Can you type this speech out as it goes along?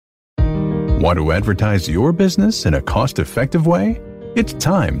Want to advertise your business in a cost-effective way? It's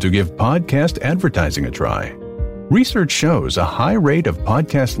time to give podcast advertising a try. Research shows a high rate of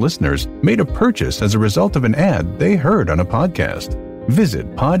podcast listeners made a purchase as a result of an ad they heard on a podcast.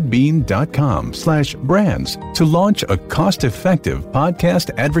 Visit podbean.com/brands to launch a cost-effective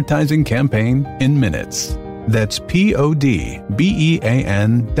podcast advertising campaign in minutes. That's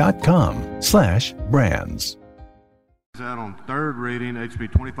podbean.com/brands. Out on third reading,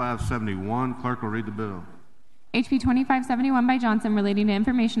 HB 2571. Clerk will read the bill. HB 2571 by Johnson, relating to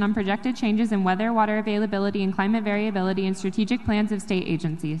information on projected changes in weather, water availability, and climate variability in strategic plans of state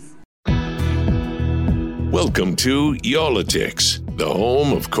agencies. Welcome to Y'all-itics, the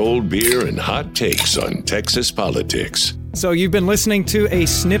home of cold beer and hot takes on Texas politics. So you've been listening to a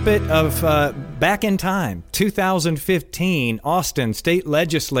snippet of back in time, 2015, Austin State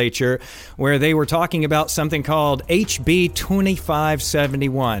Legislature, where they were talking about something called HB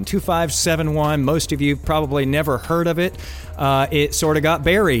 2571. 2571, most of you probably never heard of it. It sort of got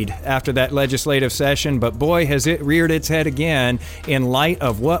buried after that legislative session, but boy, has it reared its head again in light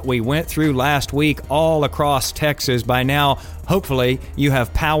of what we went through last week all across Texas. By now, hopefully, you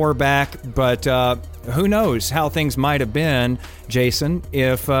have power back, but who knows how things might have been, Jason,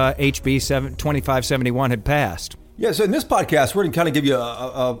 if HB 2571 had passed. Yeah, so in this podcast, we're going to kind of give you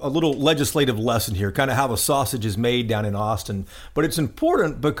a little legislative lesson here, kind of how the sausage is made down in Austin. But it's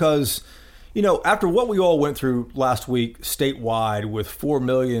important because, you know, after what we all went through last week statewide with 4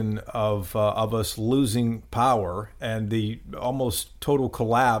 million of us losing power and the almost total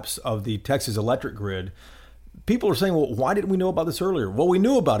collapse of the Texas electric grid, people are saying, well, why didn't we know about this earlier? Well, we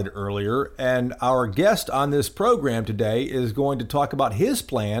knew about it earlier, and our guest on this program today is going to talk about his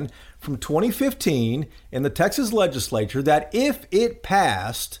plan from 2015 in the Texas legislature that, if it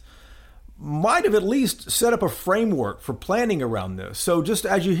passed, might have at least set up a framework for planning around this. So just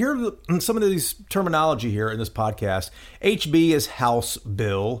as you hear some of these terminology here in this podcast, HB is House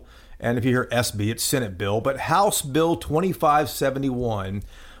Bill, and if you hear SB, it's Senate Bill, but House Bill 2571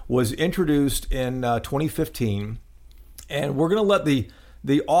 was introduced in 2015, and we're going to let the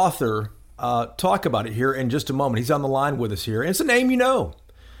author talk about it here in just a moment. He's on the line with us here, and it's a name you know.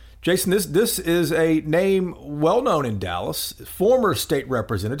 Jason, this is a name well known in Dallas, former state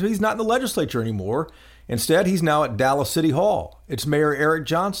representative. He's not in the legislature anymore. Instead, he's now at Dallas City Hall. It's Mayor Eric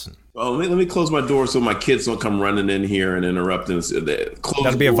Johnson. Oh, let me close my door so my kids don't come running in here and interrupt us.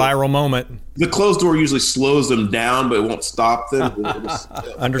 That'll be a viral moment. The closed door usually slows them down, but it won't stop them.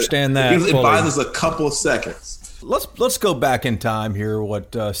 Understand that. It buys us a couple of seconds. Let's go back in time here,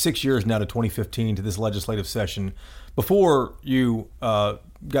 6 years now to 2015 to this legislative session, before you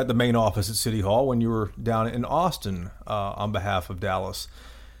got the main office at City Hall when you were down in Austin on behalf of Dallas.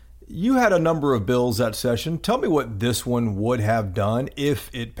 You had a number of bills that session. Tell me what this one would have done if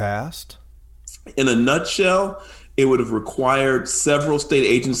it passed. In a nutshell, it would have required several state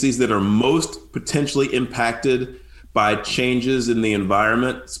agencies that are most potentially impacted by changes in the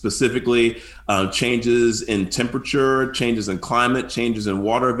environment, specifically changes in temperature, changes in climate, changes in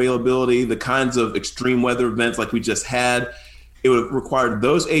water availability, the kinds of extreme weather events like we just had. It would have required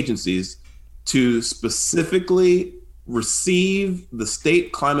those agencies to specifically receive the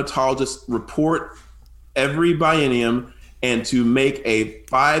state climatologist report every biennium and to make a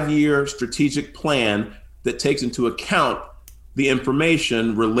 5-year strategic plan that takes into account the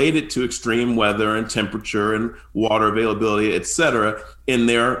information related to extreme weather and temperature and water availability, et cetera, in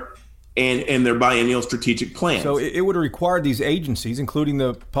their biennial strategic plans. So it would have required these agencies, including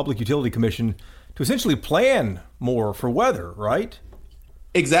the Public Utility Commission, to essentially plan more for weather, right?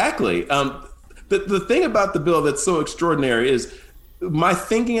 Exactly. The thing about the bill that's so extraordinary is my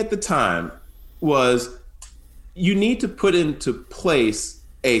thinking at the time was you need to put into place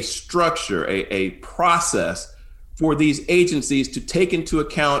a structure, a process for these agencies to take into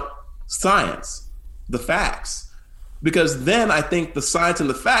account science, the facts. Because then I think the science and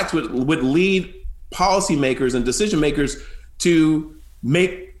the facts would lead policymakers and decision makers to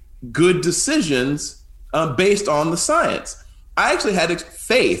make good decisions based on the science. I actually had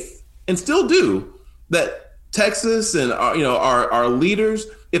faith, and still do, that Texas and our leaders,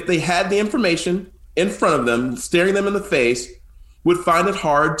 if they had the information in front of them, staring them in the face, would find it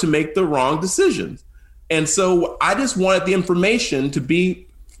hard to make the wrong decisions. And so I just wanted the information to be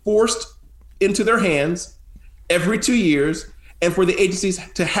forced into their hands every 2 years, and for the agencies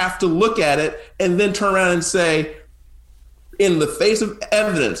to have to look at it and then turn around and say, in the face of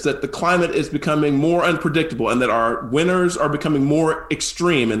evidence that the climate is becoming more unpredictable and that our winters are becoming more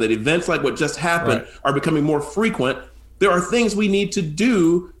extreme and that events like what just happened are becoming more frequent, There are things we need to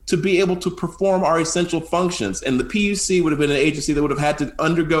do to be able to perform our essential functions. And the PUC would have been an agency that would have had to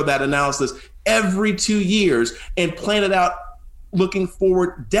undergo that analysis every 2 years and plan it out looking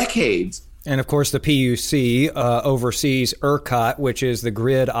forward decades. And of course, the PUC oversees ERCOT, which is the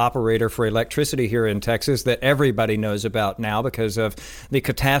grid operator for electricity here in Texas that everybody knows about now because of the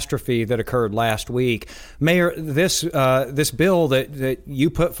catastrophe that occurred last week. Mayor, this bill that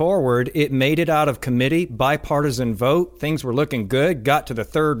you put forward, it made it out of committee, bipartisan vote. Things were looking good, got to the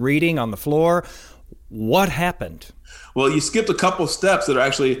third reading on the floor. What happened? Well, you skipped a couple steps that are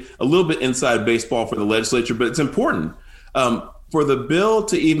actually a little bit inside baseball for the legislature, but it's important. For the bill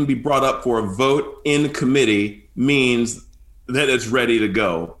to even be brought up for a vote in committee means that it's ready to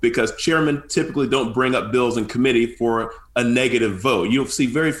go, because chairmen typically don't bring up bills in committee for a negative vote. You'll see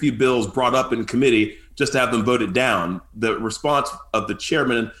very few bills brought up in committee just to have them voted down. The response of the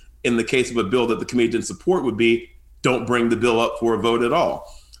chairman in the case of a bill that the committee didn't support would be, don't bring the bill up for a vote at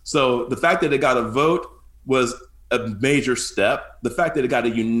all. So the fact that it got a vote was a major step. The fact that it got a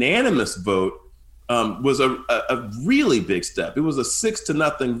unanimous vote was a really big step. It was a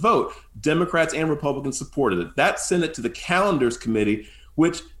 6-0 vote. Democrats and Republicans supported it. That sent it to the Calendars Committee,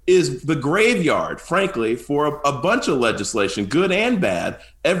 which is the graveyard, frankly, for a bunch of legislation, good and bad,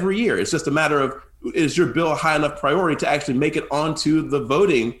 every year. It's just a matter of, is your bill a high enough priority to actually make it onto the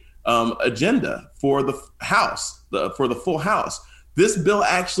voting agenda for the House, for the full House? This bill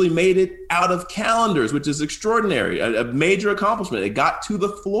actually made it out of calendars, which is extraordinary, a major accomplishment. It got to the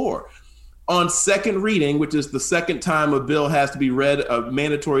floor. On second reading, which is the second time a bill has to be read, a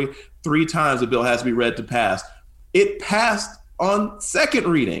mandatory 3 times a bill has to be read to pass, it passed on second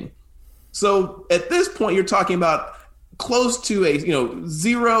reading. So at this point, you're talking about close to a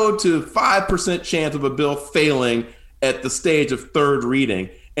 0 to 5% chance of a bill failing at the stage of third reading.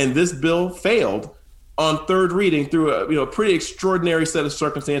 And this bill failed on third reading through a pretty extraordinary set of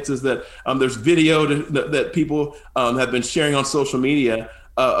circumstances that there's video that people have been sharing on social media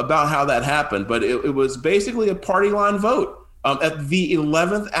about how that happened. But it was basically a party line vote at the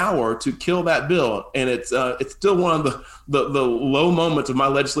 11th hour to kill that bill. And it's still one of the low moments of my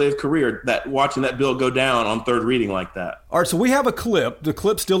legislative career, that watching that bill go down on third reading like that. All right, so we have a clip. The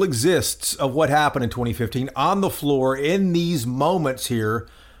clip still exists of what happened in 2015 on the floor in these moments here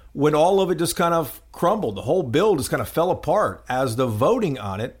when all of it just kind of crumbled. The whole bill just kind of fell apart as the voting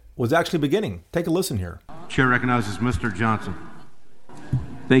on it was actually beginning. Take a listen here. Chair recognizes Mr. Johnson.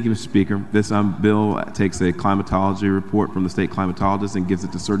 Thank you, Mr. Speaker. This bill takes a climatology report from the state climatologist and gives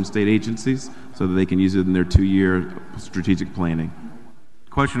it to certain state agencies so that they can use it in their 2-year strategic planning.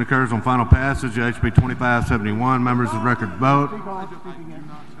 Question occurs on final passage, HB 2571. Members of the record vote.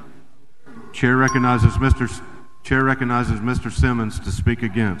 Chair recognizes Mr. Simmons to speak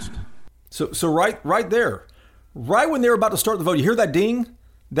against. So right there, right when they're about to start the vote, you hear that ding?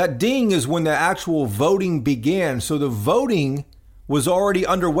 That ding is when the actual voting began. So the voting was already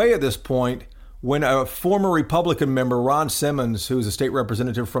underway at this point when a former Republican member, Ron Simmons, who's a state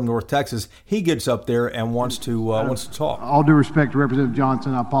representative from North Texas, he gets up there and wants to talk. All due respect to Representative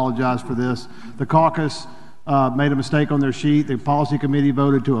Johnson, I apologize for this. The caucus made a mistake on their sheet. The policy committee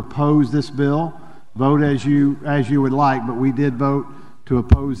voted to oppose this bill. Vote as you would like, but we did vote to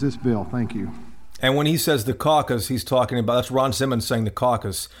oppose this bill. Thank you. And when he says the caucus, he's talking about, that's Ron Simmons saying the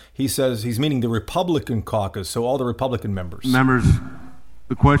caucus. He says he's meaning the Republican caucus, so all the Republican members. Members,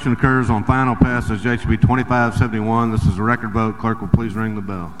 the question occurs on final passage, HB 2571. This is a record vote. Clerk will please ring the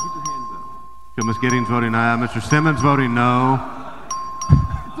bell. Ms. Giddings voting aye. Mr. Simmons voting no.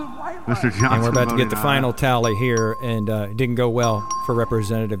 Mr. Johnson. And we're about to get the aye. final tally here, and it didn't go well for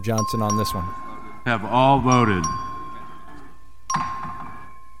Representative Johnson on this one. Have all voted.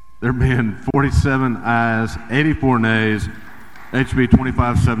 There being 47 ayes, 84 nays, HB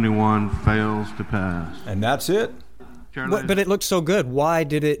 2571 fails to pass. And that's it. But it looks so good. Why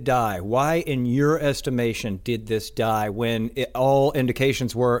did it die? Why, in your estimation, did this die when all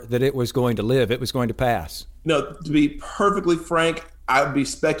indications were that it was going to live, it was going to pass? No, to be perfectly frank, I'd be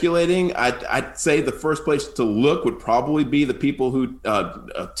speculating. I'd say the first place to look would probably be the people who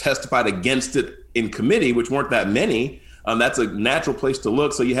testified against it in committee, which weren't that many. That's a natural place to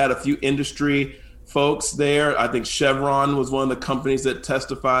look. So you had a few industry folks there. I think Chevron was one of the companies that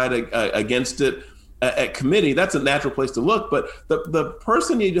testified against it at committee. That's a natural place to look. But the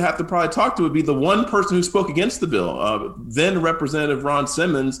person you'd have to probably talk to would be the one person who spoke against the bill. Then Representative Ron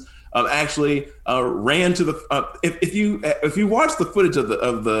Simmons actually ran to the. If you watch the footage of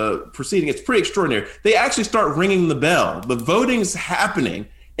the proceeding, it's pretty extraordinary. They actually start ringing the bell. The voting's happening,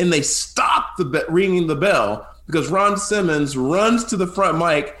 and they stop ringing the bell because Ron Simmons runs to the front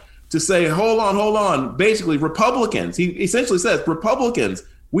mic, to say, hold on. Basically, Republicans, he essentially says, Republicans,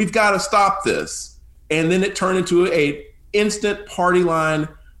 we've got to stop this. And then it turned into a instant party line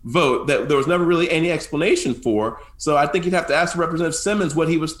vote that there was never really any explanation for. So I think you'd have to ask Representative Simmons what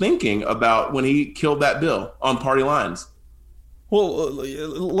he was thinking about when he killed that bill on party lines. Well,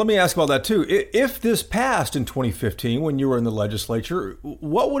 let me ask about that too. If this passed in 2015 when you were in the legislature,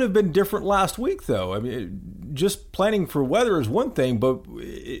 what would have been different last week, though? I mean, just planning for weather is one thing, but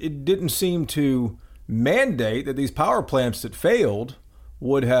it didn't seem to mandate that these power plants that failed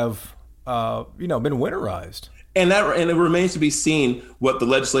would have, been winterized. And it remains to be seen what the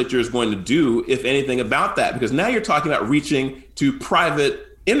legislature is going to do, if anything, about that, because now you're talking about reaching to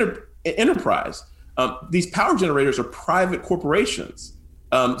private enterprise. These power generators are private corporations.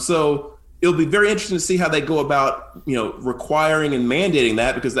 So it'll be very interesting to see how they go about, requiring and mandating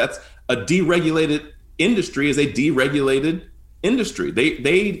that, because that's a deregulated industry is a deregulated industry.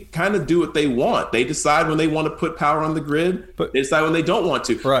 They kind of do what they want. They decide when they want to put power on the grid, but they decide when they don't want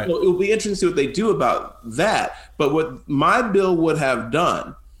to. Right. So it'll be interesting to see what they do about that. But what my bill would have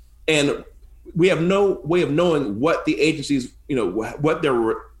done, and we have no way of knowing what the agencies, what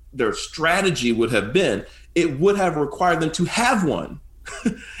their strategy would have been, it would have required them to have one.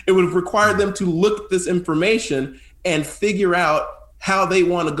 It would have required them to look at this information and figure out how they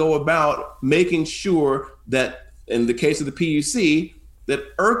want to go about making sure that, in the case of the PUC,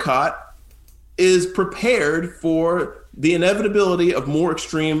 that ERCOT is prepared for the inevitability of more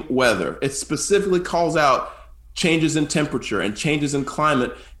extreme weather. It specifically calls out changes in temperature and changes in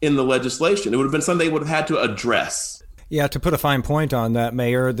climate in the legislation. It would have been something they would have had to address. Yeah, to put a fine point on that,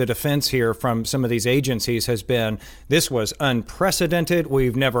 Mayor, the defense here from some of these agencies has been, this was unprecedented.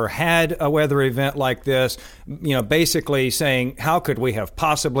 We've never had a weather event like this. Basically saying, how could we have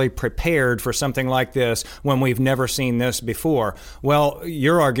possibly prepared for something like this when we've never seen this before? Well,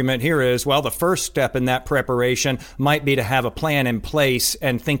 your argument here is, the first step in that preparation might be to have a plan in place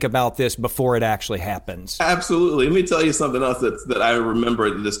and think about this before it actually happens. Absolutely. Let me tell you something else that I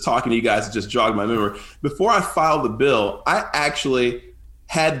remember, this talking to you guys just jogged my memory. Before I filed the bill, I actually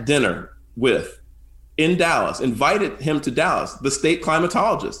had dinner in Dallas, invited him to Dallas, the state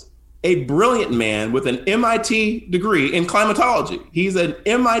climatologist, a brilliant man with an MIT degree in climatology. He's an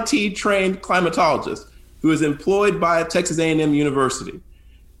MIT trained climatologist who is employed by Texas A&M University.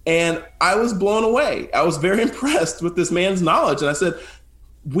 And I was blown away. I was very impressed with this man's knowledge. And I said,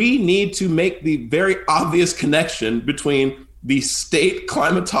 we need to make the very obvious connection between the state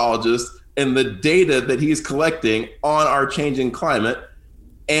climatologist and the data that he's collecting on our changing climate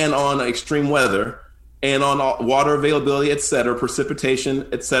and on extreme weather and on water availability, et cetera, precipitation,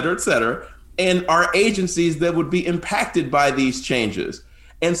 et cetera, and our agencies that would be impacted by these changes.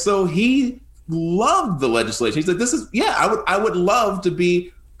 And so he loved the legislation. He said, I would love to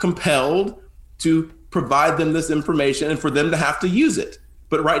be compelled to provide them this information and for them to have to use it.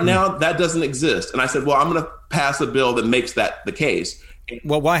 But right now that doesn't exist. And I said, I'm going to pass a bill that makes that the case.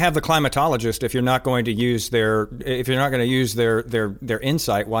 Well, why have the climatologist if you're not going to use their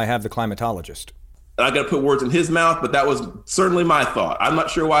insight? Why have the climatologist? I got to put words in his mouth, but that was certainly my thought. I'm not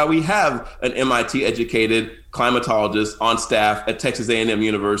sure why we have an MIT educated climatologist on staff at Texas A&M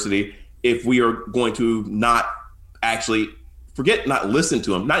University if we are going to not actually not listen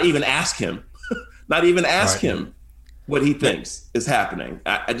to him, not even ask him, him what he thinks is happening.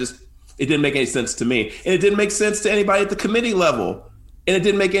 It didn't make any sense to me. And it didn't make sense to anybody at the committee level. And it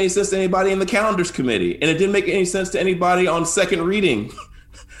didn't make any sense to anybody in the calendars committee. And it didn't make any sense to anybody on second reading.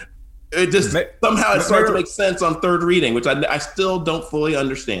 It just somehow it started to make sense on third reading, which I still don't fully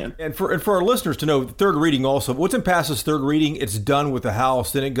understand. And for our listeners to know, third reading also, once it passes third reading, it's done with the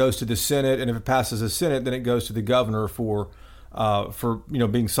House, then it goes to the Senate, and if it passes the Senate, then it goes to the governor for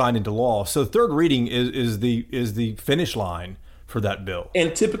being signed into law. So third reading is the finish line for that bill.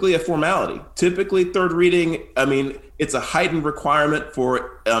 And typically a formality. Typically third reading, it's a heightened requirement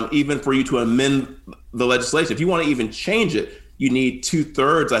for even for you to amend the legislation. If you want to even change it, you need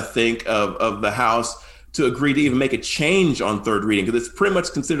 2/3, I think, of the House to agree to even make a change on third reading, because it's pretty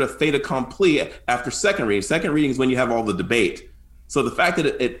much considered a fait accompli after second reading. Second reading is when you have all the debate. So the fact that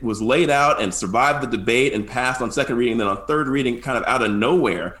it was laid out and survived the debate and passed on second reading, then on third reading, kind of out of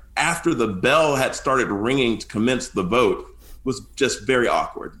nowhere, after the bell had started ringing to commence the vote, was just very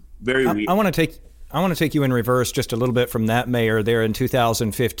awkward, very weird. I want to I want to take you in reverse just a little bit from that, Mayor, there in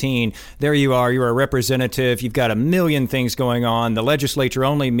 2015. There you are. You're a representative. You've got a million things going on. The legislature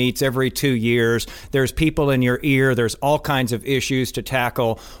only meets every 2 years. There's people in your ear. There's all kinds of issues to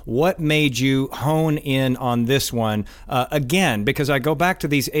tackle. What made you hone in on this one? Again, because I go back to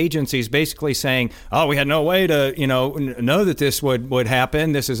these agencies basically saying, oh, we had no way to, know that this would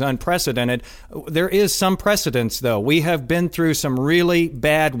happen. This is unprecedented. There is some precedence, though. We have been through some really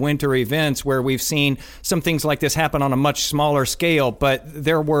bad winter events where we've seen some things like this happen on a much smaller scale, but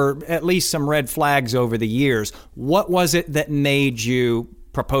there were at least some red flags over the years. What was it that made you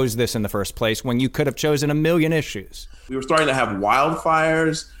propose this in the first place when you could have chosen a million issues? We were starting to have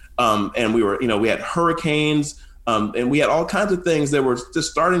wildfires, and we had hurricanes, and we had all kinds of things that were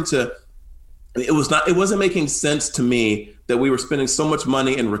just starting to. It wasn't making sense to me that we were spending so much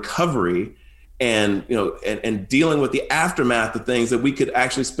money in recovery and dealing with the aftermath of things that we could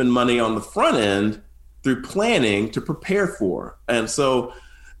actually spend money on the front end through planning to prepare for. And so,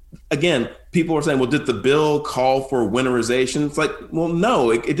 again, people were saying, well, did the bill call for winterization? It's like, well,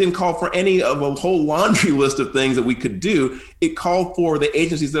 no, it didn't call for any of a whole laundry list of things that we could do. It called for the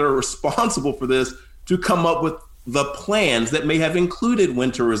agencies that are responsible for this to come up with the plans that may have included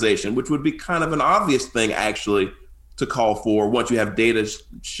winterization, which would be kind of an obvious thing, actually, to call for once you have data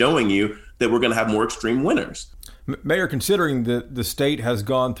showing you that we're going to have more extreme winters. Mayor, considering that the state has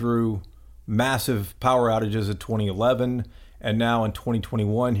gone through massive power outages in 2011 and now in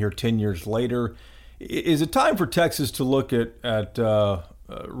 2021, here 10 years later, is it time for Texas to look at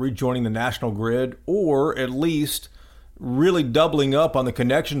rejoining the national grid, or at least really doubling up on the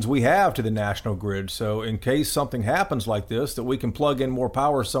connections we have to the national grid, so in case something happens like this, that we can plug in more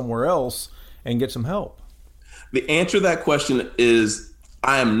power somewhere else and get some help? The answer to that question is,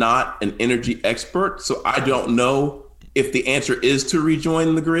 I am not an energy expert, so I don't know if the answer is to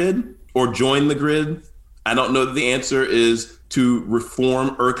rejoin the grid or join the grid. I don't know that the answer is to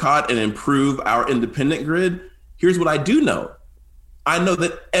reform ERCOT and improve our independent grid. Here's what I do know. I know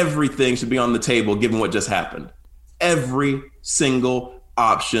that everything should be on the table given what just happened. Every single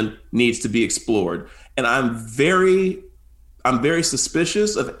option needs to be explored. And I'm very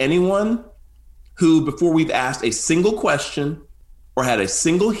suspicious of anyone who, before we've asked a single question or had a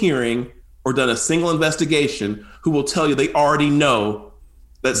single hearing or done a single investigation, who will tell you they already know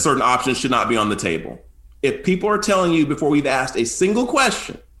that certain options should not be on the table. If people are telling you before we've asked a single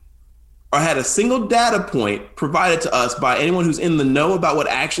question or had a single data point provided to us by anyone who's in the know about what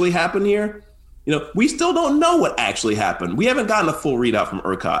actually happened here, we still don't know what actually happened. We haven't gotten a full readout from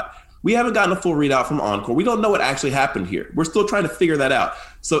ERCOT. We haven't gotten a full readout from Oncor. We don't know what actually happened here. We're still trying to figure that out.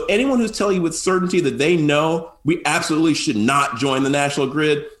 So anyone who's telling you with certainty that they know we absolutely should not join the national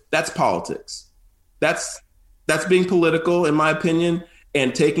grid, that's politics. That's being political, in my opinion,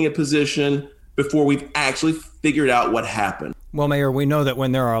 and taking a position before we've actually figured out what happened. Well, Mayor, we know that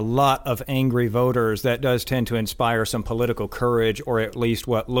when there are a lot of angry voters, that does tend to inspire some political courage, or at least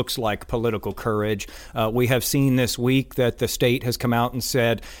what looks like political courage. We have seen this week that the state has come out and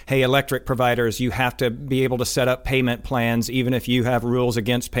said, hey, electric providers, you have to be able to set up payment plans, even if you have rules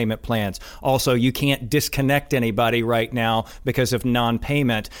against payment plans. Also, you can't disconnect anybody right now because of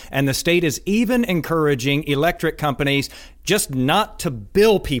non-payment. And the state is even encouraging electric companies just not to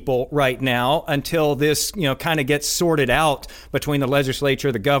bill people right now until this, kind of gets sorted out between the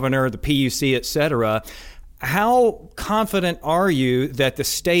legislature, the governor, the PUC, et cetera. How confident are you that the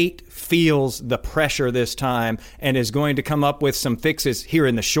state feels the pressure this time and is going to come up with some fixes here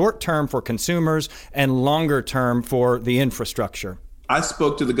in the short term for consumers and longer term for the infrastructure? I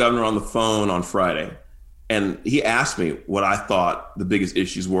spoke to the governor on the phone on Friday, and he asked me what I thought the biggest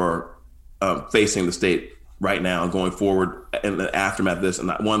issues were facing the state right now and going forward in the aftermath of this. And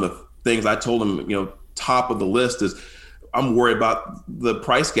one of the things I told him, top of the list is I'm worried about the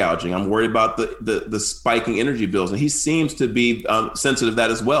price gouging. I'm worried about the spiking energy bills. And he seems to be sensitive to that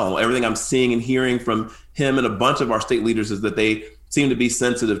as well. Everything I'm seeing and hearing from him and a bunch of our state leaders is that they seem to be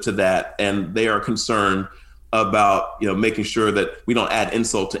sensitive to that. And they are concerned about, making sure that we don't add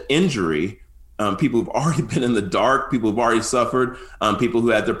insult to injury. People who've already been in the dark, people who've already suffered, people who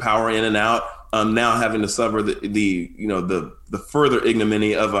had their power in and out, now having to suffer the further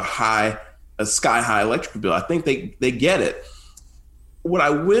ignominy of a sky high electric bill. I think they get it. What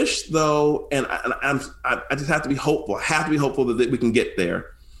I wish, though, and I just have to be hopeful. I have to be hopeful that we can get there.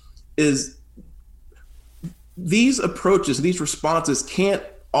 Is these approaches, these responses can't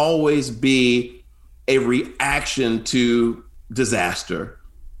always be a reaction to disaster.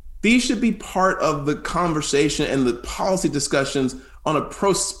 These should be part of the conversation and the policy discussions on a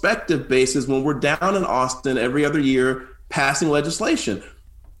prospective basis when we're down in Austin every other year passing legislation.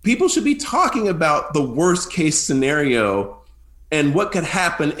 people should be talking about the worst case scenario and what could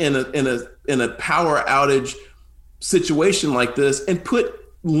happen in a power outage situation like this, and put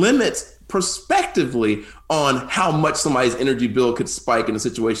limits prospectively on how much somebody's energy bill could spike in a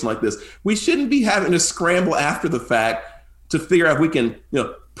situation like this. We shouldn't be having to scramble after the fact to figure out if we can,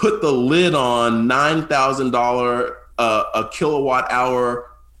 put the lid on $9,000 a kilowatt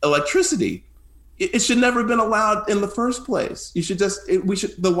hour electricity. It should never have been allowed in the first place.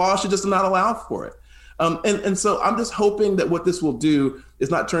 The law should just not allow for it. And so I'm just hoping that what this will do is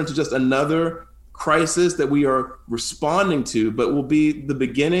not turn to just another crisis that we are responding to, but will be the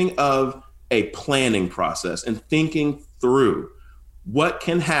beginning of a planning process and thinking through what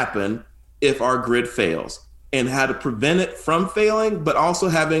can happen if our grid fails and how to prevent it from failing, but also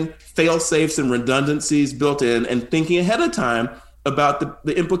having fail safes and redundancies built in and thinking ahead of time about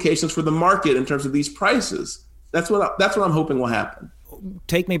the implications for the market in terms of these prices. That's what I'm hoping will happen.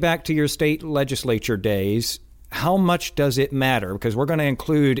 Take me back to your state legislature days. How much does it matter? Because we're going to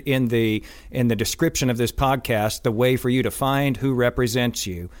include in the description of this podcast the way for you to find who represents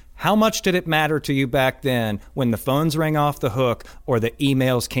you. How much did it matter to you back then when the phones rang off the hook or the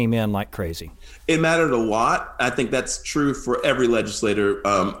emails came in like crazy? It mattered a lot. I think that's true for every legislator.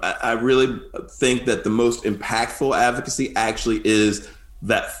 I really think that the most impactful advocacy actually is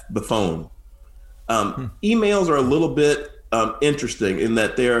the phone. Emails are a little bit interesting in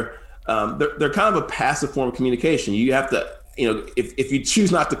that they're kind of a passive form of communication. You have to, if you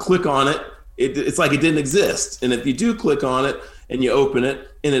choose not to click on it, it's like it didn't exist. And if you do click on it and you open it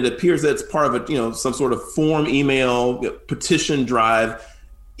and it appears that it's part of some sort of form email petition drive,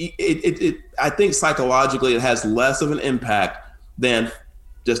 I think psychologically it has less of an impact than,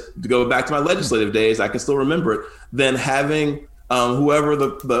 just to go back to my legislative days, I can still remember it, than having whoever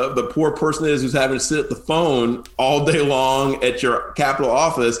the poor person is who's having to sit at the phone all day long at your Capitol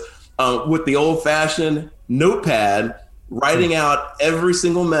office with the old-fashioned notepad, writing out every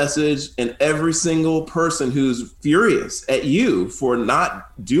single message and every single person who's furious at you for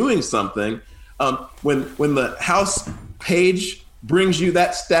not doing something. When the House page brings you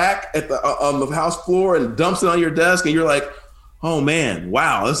that stack on the House floor and dumps it on your desk, and you're like, oh man,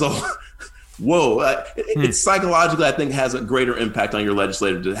 wow, that's whoa. It psychologically, I think, has a greater impact on your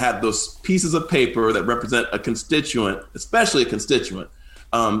legislator to have those pieces of paper that represent a constituent, especially a constituent,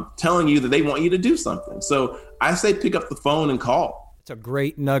 telling you that they want you to do something. So I say pick up the phone and call. It's a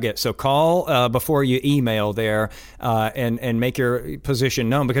great nugget. So call before you email there and make your position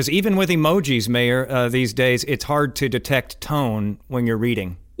known. Because even with emojis, Mayor, these days, it's hard to detect tone when you're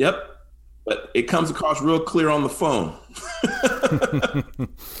reading. Yep. But it comes across real clear on the phone.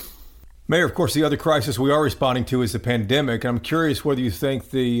 Mayor, of course, the other crisis we are responding to is the pandemic. I'm curious whether you think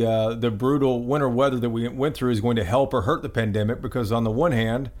the brutal winter weather that we went through is going to help or hurt the pandemic, because on the one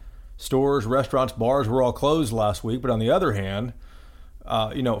hand, stores, restaurants, bars were all closed last week. But on the other hand,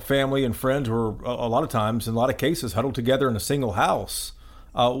 family and friends were a lot of times, in a lot of cases, huddled together in a single house.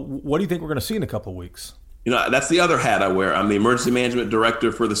 What do you think we're going to see in a couple of weeks? That's the other hat I wear. I'm the emergency management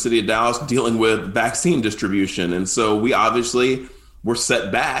director for the city of Dallas, dealing with vaccine distribution. And so we obviously were set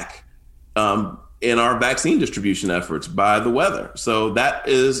back in our vaccine distribution efforts by the weather. So that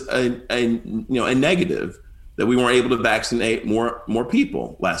is a negative, that we weren't able to vaccinate more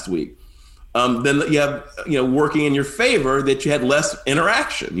people last week. Then you have, working in your favor, that you had less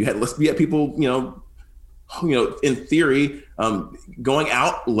interaction. You had people, in theory, going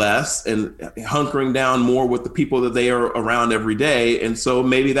out less and hunkering down more with the people that they are around every day. And so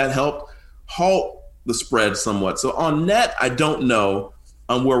maybe that helped halt the spread somewhat. So on net, I don't know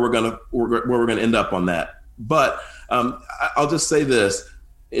where we're gonna end up on that. But I'll just say this,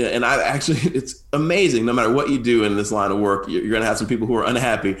 and it's amazing. No matter what you do in this line of work, you're gonna have some people who are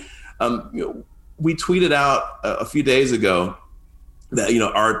unhappy. We tweeted out a few days ago that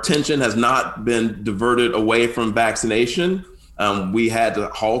our attention has not been diverted away from vaccination. We had to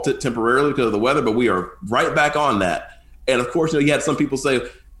halt it temporarily because of the weather, but we are right back on that. And of course, you had some people say,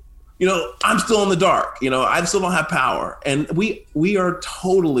 I'm still in the dark. I still don't have power. And we are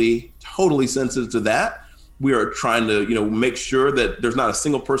totally, totally sensitive to that. We are trying to, make sure that there's not a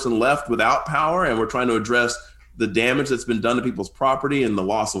single person left without power. And we're trying to address the damage that's been done to people's property and the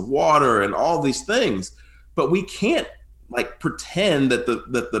loss of water and all these things. But we can't pretend that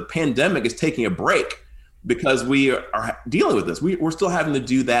the pandemic is taking a break because we are dealing with this. We're still having to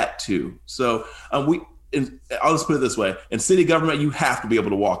do that too. So I'll just put it this way: in city government, you have to be able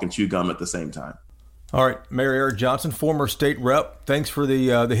to walk and chew gum at the same time. All right, Mayor Eric Johnson, former state rep. Thanks for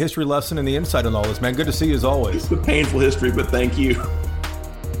the history lesson and the insight on all this, man. Good to see you as always. It's a painful history, but thank you.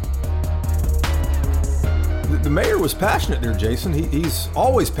 The mayor was passionate there, Jason. He's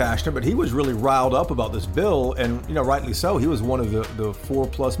always passionate, but he was really riled up about this bill, and rightly so. He was one of the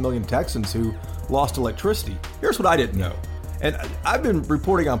 4+ million Texans who lost electricity. Here's what I didn't know, and I've been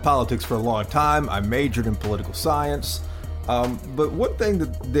reporting on politics for a long time. I majored in political science, but one thing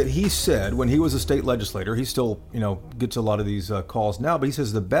that he said when he was a state legislator, he still gets a lot of these calls now, but he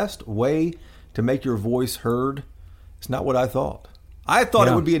says the best way to make your voice heard is not what I thought. I thought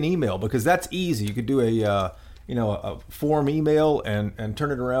it would be an email, because that's easy. You could do a form email and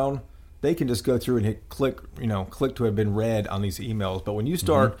turn it around. They can just go through and hit click to have been read on these emails. But when you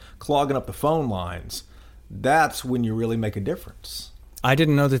start clogging up the phone lines, that's when you really make a difference. I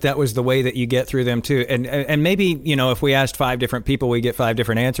didn't know that was the way that you get through them too. And maybe, if we asked 5 different people, we get 5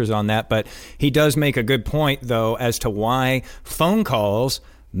 different answers on that. But he does make a good point, though, as to why phone calls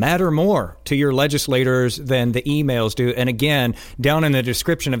matter more to your legislators than the emails do. And again, down in the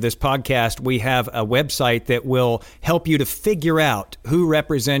description of this podcast, we have a website that will help you to figure out who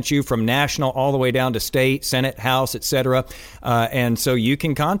represents you from national all the way down to state, Senate, House, etc. And so you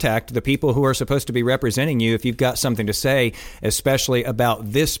can contact the people who are supposed to be representing you if you've got something to say, especially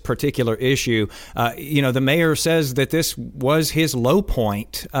about this particular issue. The mayor says that this was his low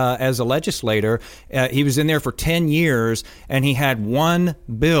point as a legislator. He was in there for 10 years, and he had one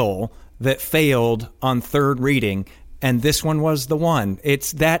bill that failed on third reading, and this one was the one.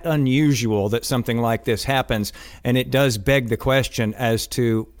 It's that unusual that something like this happens, and it does beg the question as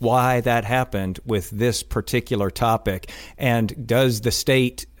to why that happened with this particular topic. And does the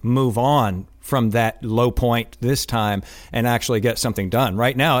state move on from that low point this time and actually get something done?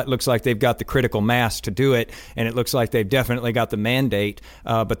 Right now, it looks like they've got the critical mass to do it, and it looks like they've definitely got the mandate.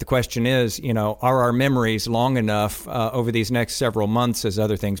 But the question is, are our memories long enough over these next several months as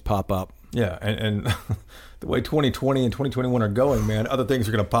other things pop up? Yeah, and the way 2020 and 2021 are going, man, other things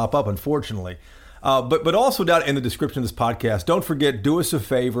are going to pop up, unfortunately. But also down in the description of this podcast, don't forget, do us a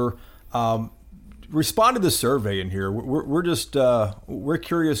favor. Respond to the survey in here. We're just we're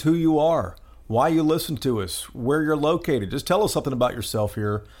curious who you are, why you listen to us, where you're located. Just tell us something about yourself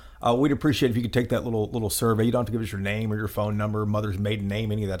here. We'd appreciate if you could take that little survey. You don't have to give us your name or your phone number, mother's maiden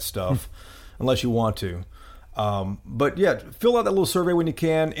name, any of that stuff, unless you want to. But yeah, fill out that little survey when you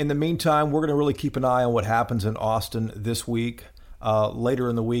can. In the meantime, we're going to really keep an eye on what happens in Austin this week. Later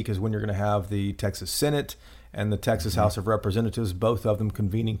in the week is when you're going to have the Texas Senate and the Texas House of Representatives, both of them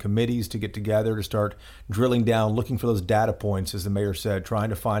convening committees to get together to start drilling down, looking for those data points, as the mayor said, trying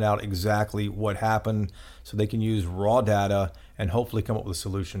to find out exactly what happened so they can use raw data and hopefully come up with a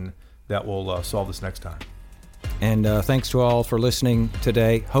solution that will solve this next time. And thanks to all for listening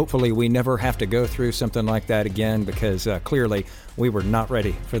today. Hopefully we never have to go through something like that again, because clearly we were not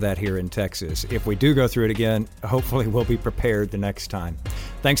ready for that here in Texas. If we do go through it again, hopefully we'll be prepared the next time.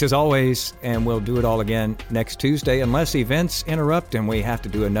 Thanks as always, and we'll do it all again next Tuesday, unless events interrupt and we have to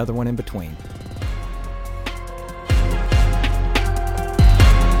do another one in between.